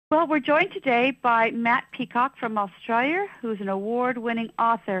Well, we're joined today by Matt Peacock from Australia, who's an award-winning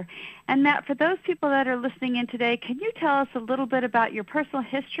author. And Matt, for those people that are listening in today, can you tell us a little bit about your personal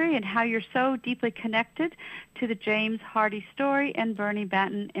history and how you're so deeply connected to the James Hardie story and Bernie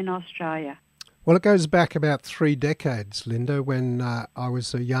Banton in Australia? Well, it goes back about 3 decades, Linda, when I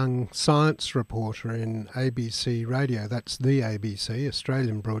was a young science reporter in ABC Radio. That's the ABC,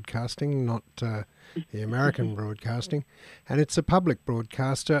 Australian Broadcasting, not the American Broadcasting. And it's a public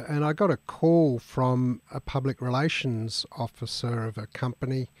broadcaster. And I got a call from a public relations officer of a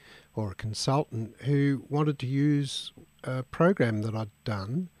company or a consultant who wanted to use a program that I'd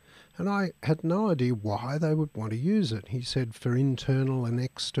done. And I had no idea why they would want to use it. He said for internal and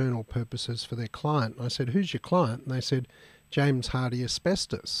external purposes for their client. And I said, who's your client? And they said, James Hardie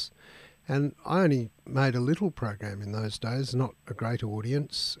Asbestos. And I only made a little program in those days, not a great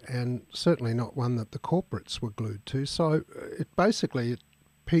audience, and certainly not one that the corporates were glued to. So it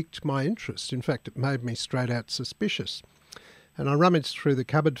piqued my interest. In fact, it made me straight out suspicious. And I rummaged through the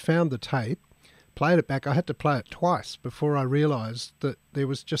cupboard, found the tape, played it back. I had to play it twice before I realised that there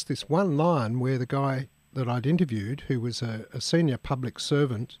was just this one line where the guy that I'd interviewed, who was a senior public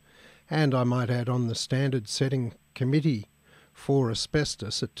servant, and I might add on the standard setting committee for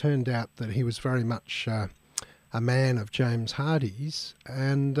asbestos, it turned out that he was very much a man of James Hardie's,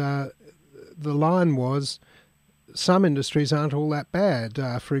 and the line was, some industries aren't all that bad.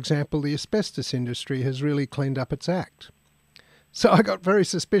 For example, the asbestos industry has really cleaned up its act. So I got very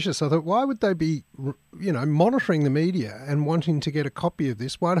suspicious. I thought, why would they be, monitoring the media and wanting to get a copy of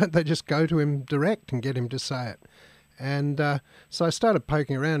this? Why don't they just go to him direct and get him to say it? And so I started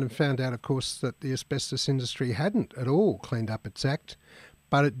poking around and found out, of course, that the asbestos industry hadn't at all cleaned up its act,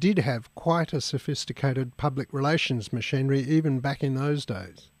 but it did have quite a sophisticated public relations machinery even back in those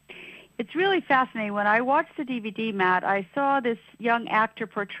days. It's really fascinating. When I watched the DVD, Matt, I saw this young actor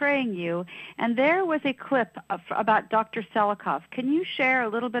portraying you, and there was a clip about Dr. Selikoff. Can you share a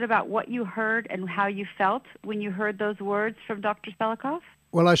little bit about what you heard and how you felt when you heard those words from Dr. Selikoff?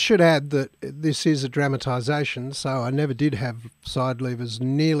 Well, I should add that this is a dramatisation, so I never did have side levers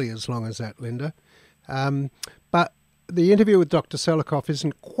nearly as long as that, Linda. But the interview with Dr. Selikoff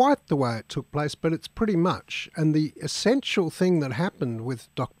isn't quite the way it took place, but it's pretty much. And the essential thing that happened with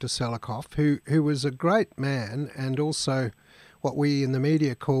Dr. Selikoff, who was a great man and also what we in the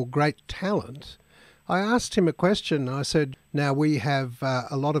media call great talent, I asked him a question. I said, now we have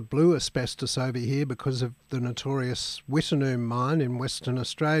a lot of blue asbestos over here because of the notorious Wittenoom mine in Western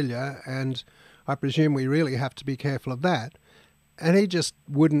Australia, and I presume we really have to be careful of that. And he just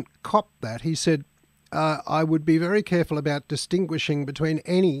wouldn't cop that. He said, I would be very careful about distinguishing between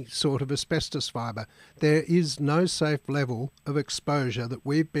any sort of asbestos fibre. There is no safe level of exposure that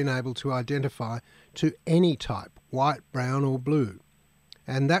we've been able to identify to any type, white, brown or blue.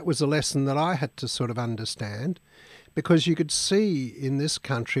 And that was a lesson that I had to sort of understand, because you could see in this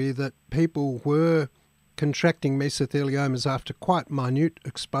country that people were contracting mesotheliomas after quite minute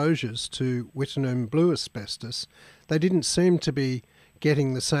exposures to Wittenoom blue asbestos. They didn't seem to be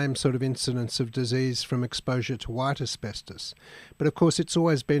getting the same sort of incidence of disease from exposure to white asbestos. But of course, it's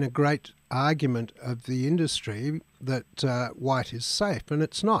always been a great argument of the industry that white is safe, and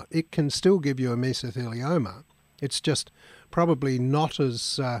it's not. It can still give you a mesothelioma. It's just probably not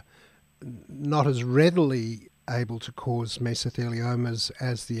as readily able to cause mesotheliomas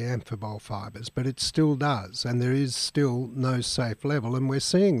as the amphibole fibres, but it still does, and there is still no safe level, and we're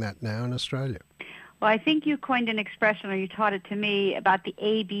seeing that now in Australia. Well, I think you coined an expression, or you taught it to me, about the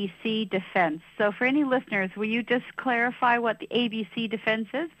ABC defense. So for any listeners, will you just clarify what the ABC defense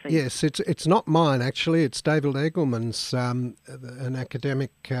is, please? Yes, it's not mine, actually. It's David Eagleman's, an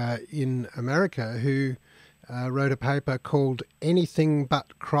academic in America who wrote a paper called Anything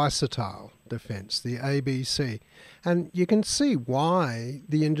But Chrysotile Defense, the ABC. And you can see why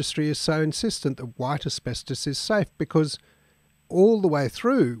the industry is so insistent that white asbestos is safe, because all the way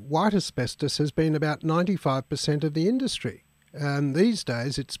through, white asbestos has been about 95% of the industry. And these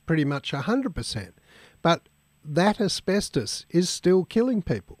days, it's pretty much 100%. But that asbestos is still killing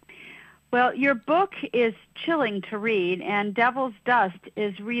people. Well, your book is chilling to read, and Devil's Dust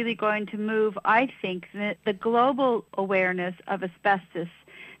is really going to move, I think, the global awareness of asbestos,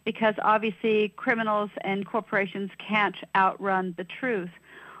 because obviously criminals and corporations can't outrun the truth.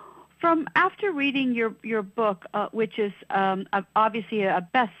 From after reading your book, which is obviously a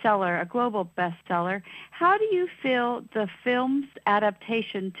bestseller, a global bestseller, how do you feel the film's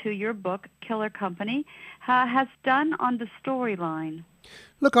adaptation to your book, Killer Company, has done on the storyline?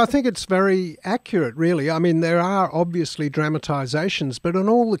 Look, I think it's very accurate, really. I mean, there are obviously dramatisations, but on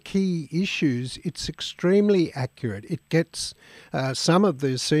all the key issues, it's extremely accurate. It gets some of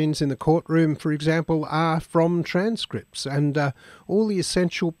the scenes in the courtroom, for example, are from transcripts, and all the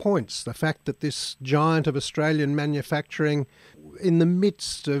essential points. The fact that this giant of Australian manufacturing, in the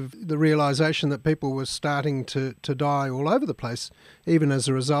midst of the realisation that people were starting to die all over the place, even as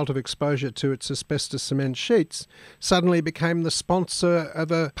a result of exposure to its asbestos cement sheets, suddenly became the sponsor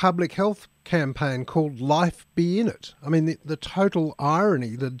of a public health campaign called Life Be In It. I mean, the total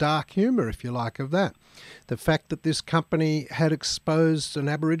irony, the dark humour, if you like, of that. The fact that this company had exposed an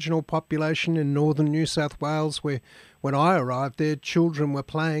Aboriginal population in northern New South Wales where, when I arrived there, children were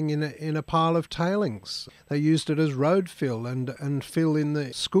playing in a pile of tailings. They used it as road fill and fill in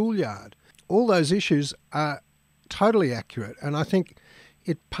the schoolyard. All those issues are totally accurate, and I think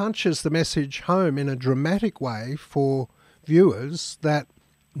it punches the message home in a dramatic way for viewers that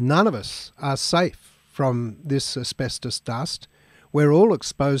none of us are safe from this asbestos dust. We're all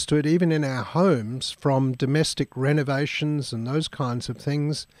exposed to it, even in our homes, from domestic renovations and those kinds of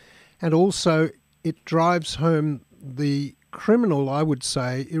things. And also it drives home the criminal, I would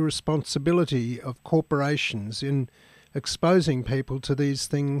say, irresponsibility of corporations in exposing people to these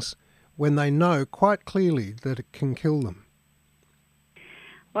things when they know quite clearly that it can kill them.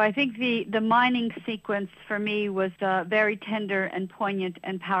 Well, I think the mining sequence for me was very tender and poignant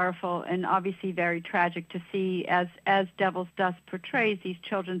and powerful, and obviously very tragic to see as Devil's Dust portrays these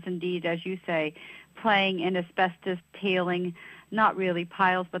children, indeed, as you say, playing in asbestos tailing, not really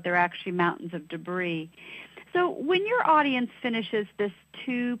piles, but they're actually mountains of debris. So when your audience finishes this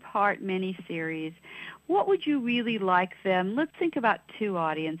 2-part miniseries, what would you really like them? Let's think about 2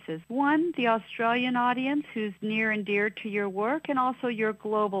 audiences. One, the Australian audience who's near and dear to your work, and also your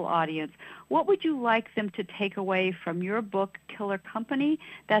global audience. What would you like them to take away from your book, Killer Company,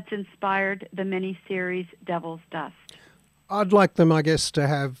 that's inspired the miniseries Devil's Dust? I'd like them, I guess, to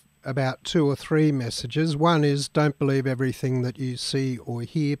have about 2 or 3 messages. One is, don't believe everything that you see or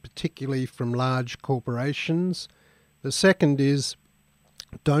hear, particularly from large corporations. The second is,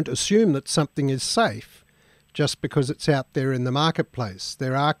 don't assume that something is safe just because it's out there in the marketplace.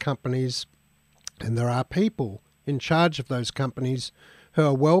 There are companies and there are people in charge of those companies who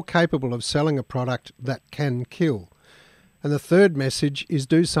are well capable of selling a product that can kill. And the third message is,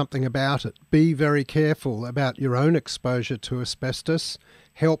 do something about it. Be very careful about your own exposure to asbestos.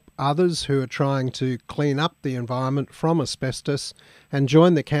 Help others who are trying to clean up the environment from asbestos, and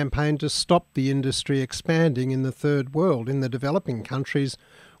join the campaign to stop the industry expanding in the third world, in the developing countries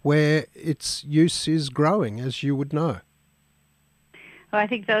where its use is growing, as you would know. Well, I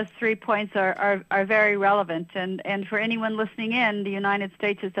think those 3 points are very relevant. And for anyone listening in, the United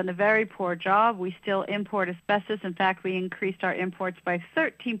States has done a very poor job. We still import asbestos. In fact, we increased our imports by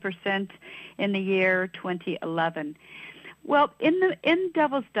 13% in the year 2011. Well, in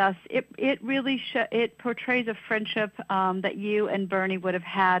Devil's Dust, it really it portrays a friendship that you and Bernie would have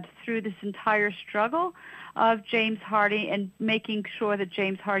had through this entire struggle of James Hardy, and making sure that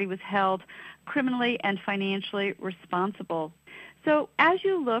James Hardy was held criminally and financially responsible. So as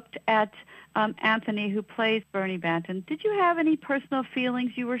you looked at Anthony, who plays Bernie Banton, did you have any personal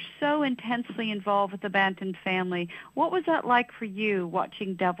feelings? You were so intensely involved with the Banton family. What was that like for you,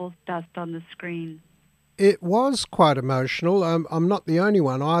 watching Devil's Dust on the screen? It was quite emotional. I'm not the only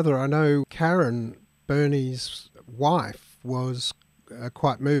one either. I know Karen, Bernie's wife, was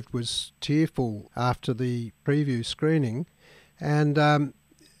quite moved, was tearful after the preview screening. And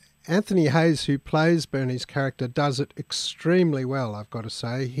Anthony Hayes, who plays Bernie's character, does it extremely well, I've got to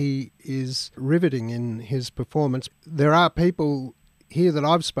say. He is riveting in his performance. There are people here that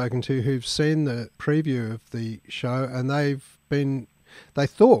I've spoken to who've seen the preview of the show, and they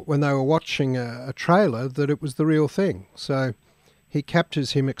thought when they were watching a trailer that it was the real thing. So he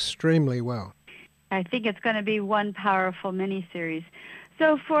captures him extremely well. I think it's going to be one powerful miniseries.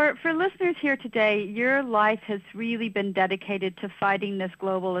 So for listeners here today, your life has really been dedicated to fighting this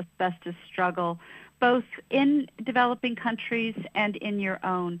global asbestos struggle, both in developing countries and in your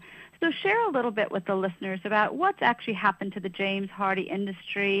own. So share a little bit with the listeners about what's actually happened to the James Hardy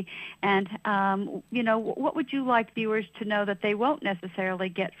industry, and what would you like viewers to know that they won't necessarily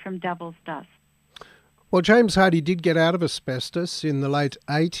get from Devil's Dust? Well, James Hardy did get out of asbestos in the late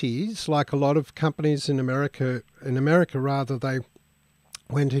 80s. Like a lot of companies in America, they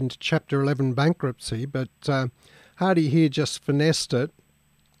went into Chapter 11 bankruptcy, but Hardy here just finessed it,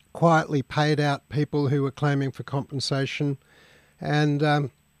 quietly paid out people who were claiming for compensation, and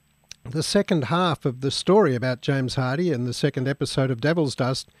the second half of the story about James Hardy and the second episode of Devil's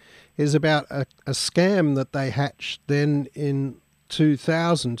Dust is about a scam that they hatched then in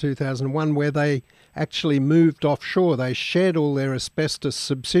 2001, where they actually moved offshore. They shed all their asbestos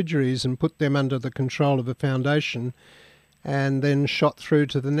subsidiaries and put them under the control of a foundation, and then shot through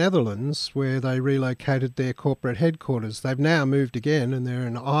to the Netherlands, where they relocated their corporate headquarters. They've now moved again, and they're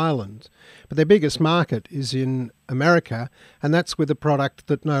in Ireland. But their biggest market is in America, and that's with a product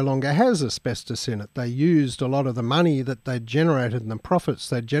that no longer has asbestos in it. They used a lot of the money that they'd generated and the profits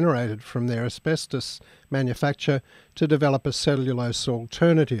they'd generated from their asbestos manufacture to develop a cellulose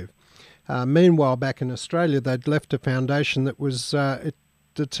alternative. Meanwhile, back in Australia, they'd left a foundation that was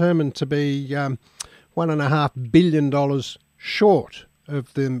determined to be $1.5 billion short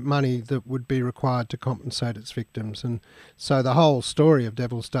of the money that would be required to compensate its victims. And so the whole story of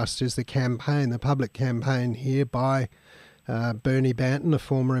Devil's Dust is the campaign, the public campaign here by Bernie Banton, a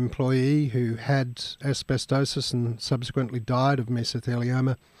former employee who had asbestosis and subsequently died of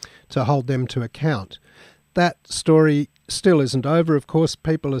mesothelioma, to hold them to account. That story still isn't over. Of course,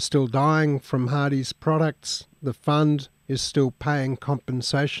 people are still dying from Hardy's products. The fund is still paying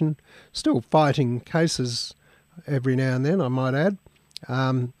compensation, still fighting cases every now and then, I might add.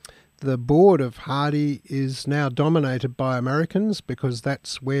 The board of Hardy is now dominated by Americans because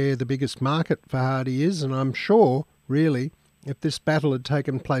that's where the biggest market for Hardy is, and I'm sure, really, if this battle had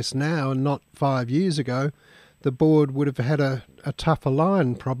taken place now and not 5 years ago, the board would have had a tougher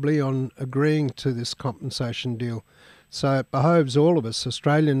line probably on agreeing to this compensation deal. So it behoves all of us,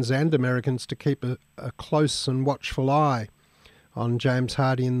 Australians and Americans, to keep a close and watchful eye on James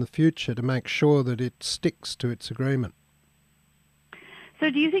Hardy in the future to make sure that it sticks to its agreement. So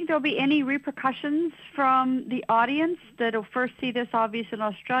do you think there'll be any repercussions from the audience that'll first see this obviously in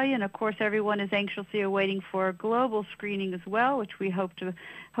Australia, and of course everyone is anxiously awaiting for a global screening as well, which we hope to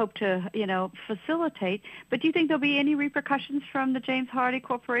facilitate. But do you think there'll be any repercussions from the James Hardy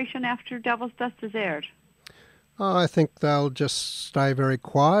Corporation after Devil's Dust is aired? Oh, I think they'll just stay very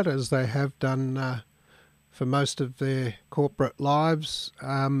quiet, as they have done for most of their corporate lives.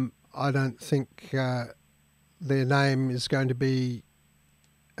 I don't think their name is going to be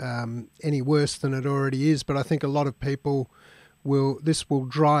any worse than it already is, but I think a lot of people this will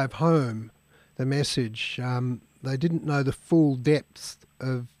drive home the message. They didn't know the full depth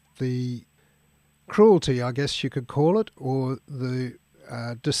of the cruelty, I guess you could call it, or the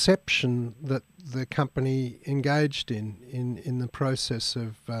deception that the company engaged in the process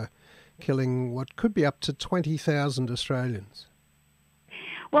of killing what could be up to 20,000 Australians.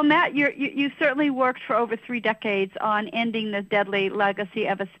 Well, Matt, you certainly worked for over 3 decades on ending the deadly legacy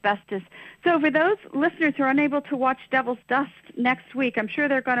of asbestos. So for those listeners who are unable to watch Devil's Dust next week, I'm sure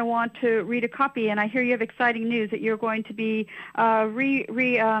they're going to want to read a copy. And I hear you have exciting news that you're going to be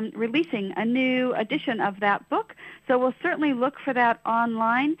releasing a new edition of that book. So we'll certainly look for that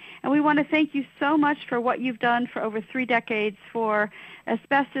online. And we want to thank you so much for what you've done for over 3 decades for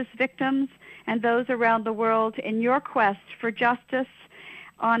asbestos victims and those around the world in your quest for justice,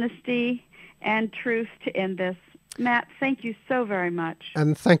 honesty, and truth to end this. Matt, thank you so very much.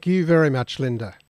 And thank you very much, Linda.